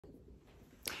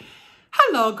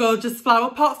Hello gorgeous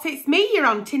flower pots, it's me, your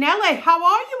Auntie Nelly. How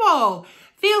are you all?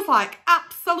 Feels like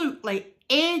absolutely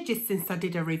ages since I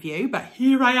did a review, but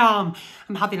here I am.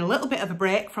 I'm having a little bit of a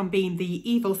break from being the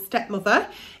evil stepmother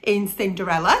in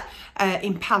Cinderella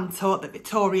in Panto at the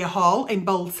Victoria Hall in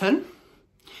Bolton.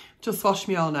 Just washed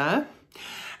my own hair.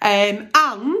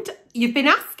 And you've been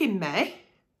asking me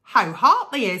how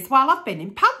Hartley is while I've been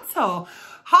in Panto.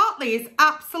 Hartley is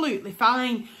absolutely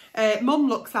fine. Mum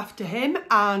looks after him,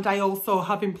 and I also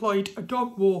have employed a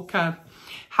dog walker.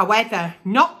 However,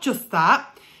 not just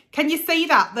that. Can you see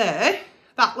that there?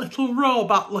 That little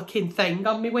robot looking thing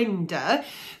on my window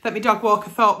that my dog walker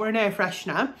thought were an air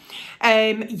freshener.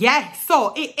 Yeah,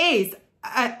 so it is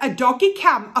a doggy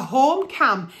cam, a home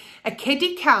cam, a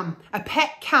kiddie cam, a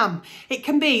pet cam. It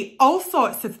can be all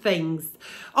sorts of things.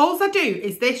 All I do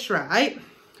is this, right?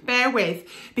 Bear with,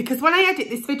 because when I edit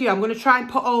this video, I'm going to try and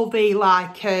put all the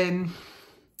like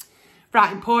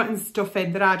right important stuff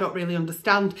in that I don't really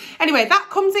understand. Anyway, that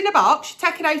comes in a box. You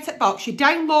take it out of the box, you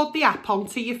download the app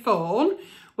onto your phone,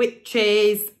 which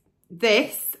is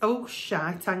this. Oh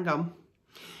shite, hang on.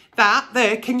 That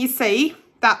there, can you see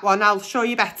that one? I'll show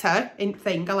you better in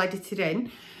thing. I'll edit it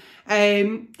in.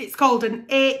 It's called an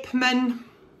Apeman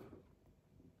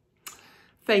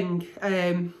thing.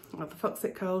 What the fuck's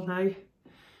it called now?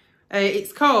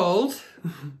 It's called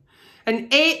an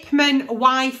Apeman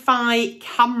Wi-Fi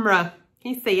camera.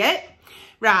 Can you see it?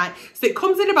 Right, so it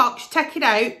comes in a box, you take it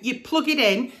out, you plug it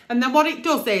in, and then what it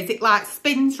does is it like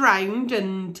spins round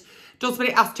and does what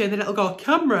it has to, and then it'll go,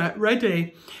 camera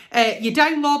ready. You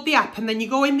download the app, and then you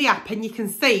go in the app and you can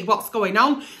see what's going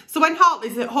on. So when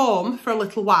Hartley's at home for a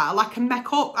little while, I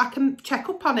can check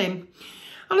up on him.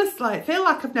 Honestly, I feel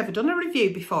like I've never done a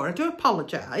review before. I do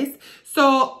apologise.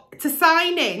 So, to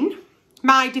sign in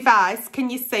my device, can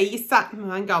you see?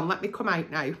 Hang on, let me come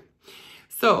out now.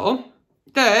 So,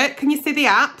 there, can you see the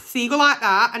app? So, you go like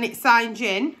that and it signs you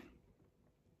in.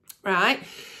 Right?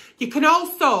 You can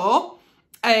also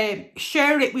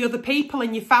share it with other people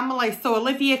in your family. So,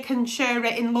 Olivia can share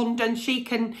it in London. She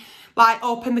can, like,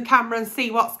 open the camera and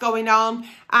see what's going on.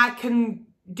 I can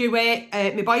do it,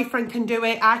 my boyfriend can do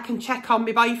it, I can check on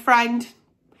my boyfriend,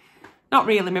 not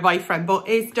really my boyfriend, but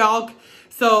his dog,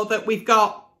 so that we've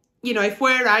got, you know, if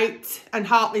we're out and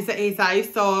Hartley's at his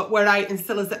house, or we're out and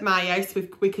Scylla's at my house,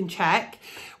 we can check.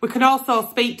 We can also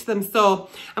speak to them. So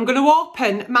I'm going to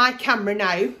open my camera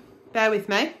now, bear with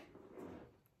me.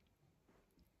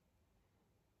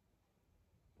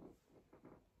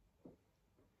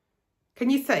 Can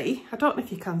you see? I don't know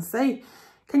if you can see.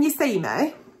 Can you see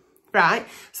me? Right,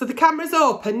 so the camera's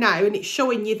open now and it's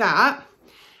showing you that.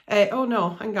 Oh no,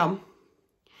 hang on.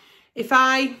 You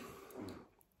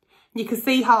can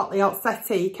see Hartley out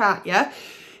settee, can't you?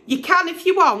 You can, if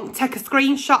you want, take a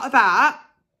screenshot of that,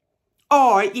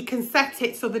 or you can set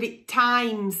it so that it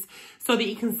times, so that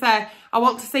you can say, I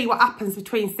want to see what happens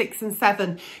between 6 and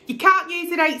 7. You can't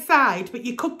use it outside, but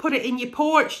you could put it in your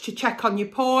porch to check on your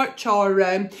porch, or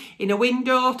in a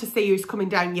window to see who's coming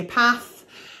down your path.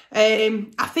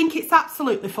 I think it's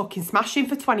absolutely fucking smashing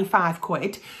for 25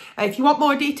 quid. If you want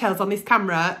more details on this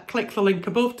camera, click the link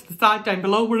above to the side down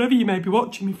below, wherever you may be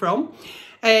watching me from.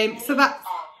 So that's,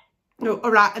 no,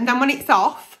 all right. And then when it's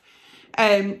off,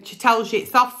 she tells you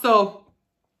it's off. So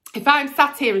if I'm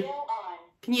sat here,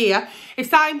 can you hear?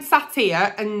 If I'm sat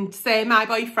here and say my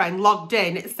boyfriend logged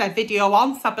in, it said video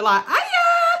on, so I'd be like,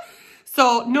 hiya!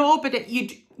 So no, but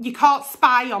you can't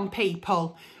spy on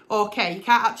people. Okay, you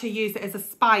can't actually use it as a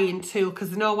spying tool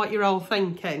because I know what you're all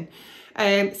thinking.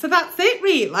 So that's it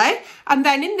really. And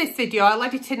then in this video, I'll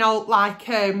edit in all like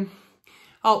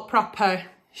all proper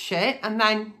shit, and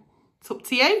then it's up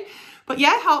to you. But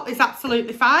yeah, Hartley's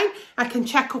absolutely fine. I can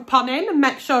check up on him and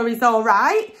make sure he's all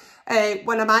right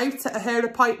when I'm out at a hair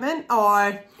appointment,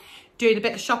 or doing a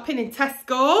bit of shopping in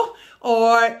Tesco,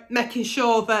 or making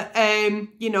sure that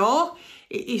you know,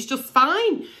 he's just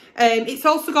fine. It's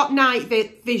also got night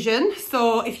vision,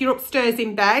 so if you're upstairs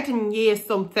in bed and you hear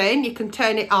something, you can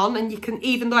turn it on, and you can,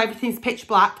 even though everything's pitch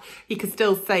black, you can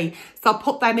still see. So I'll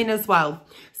put them in as well.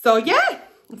 So yeah,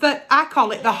 I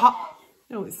call it the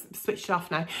oh, it's switched off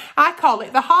now. I call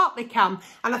it the Hartley cam,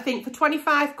 and I think for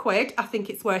 25 quid, I think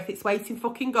it's worth its weight in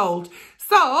fucking gold.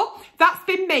 So that's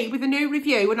been me with a new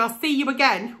review, and I'll see you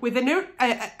again with a new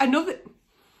another.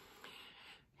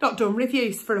 Not done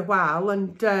reviews for a while,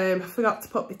 and I forgot to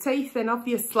put my teeth in,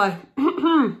 obviously.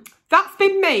 That's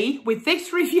been me with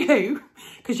this review,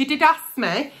 because you did ask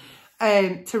me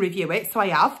to review it, so I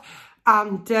have.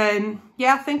 And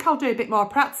yeah, I think I'll do a bit more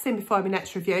practicing before my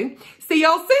next review. See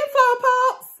y'all soon, flower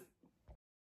pot!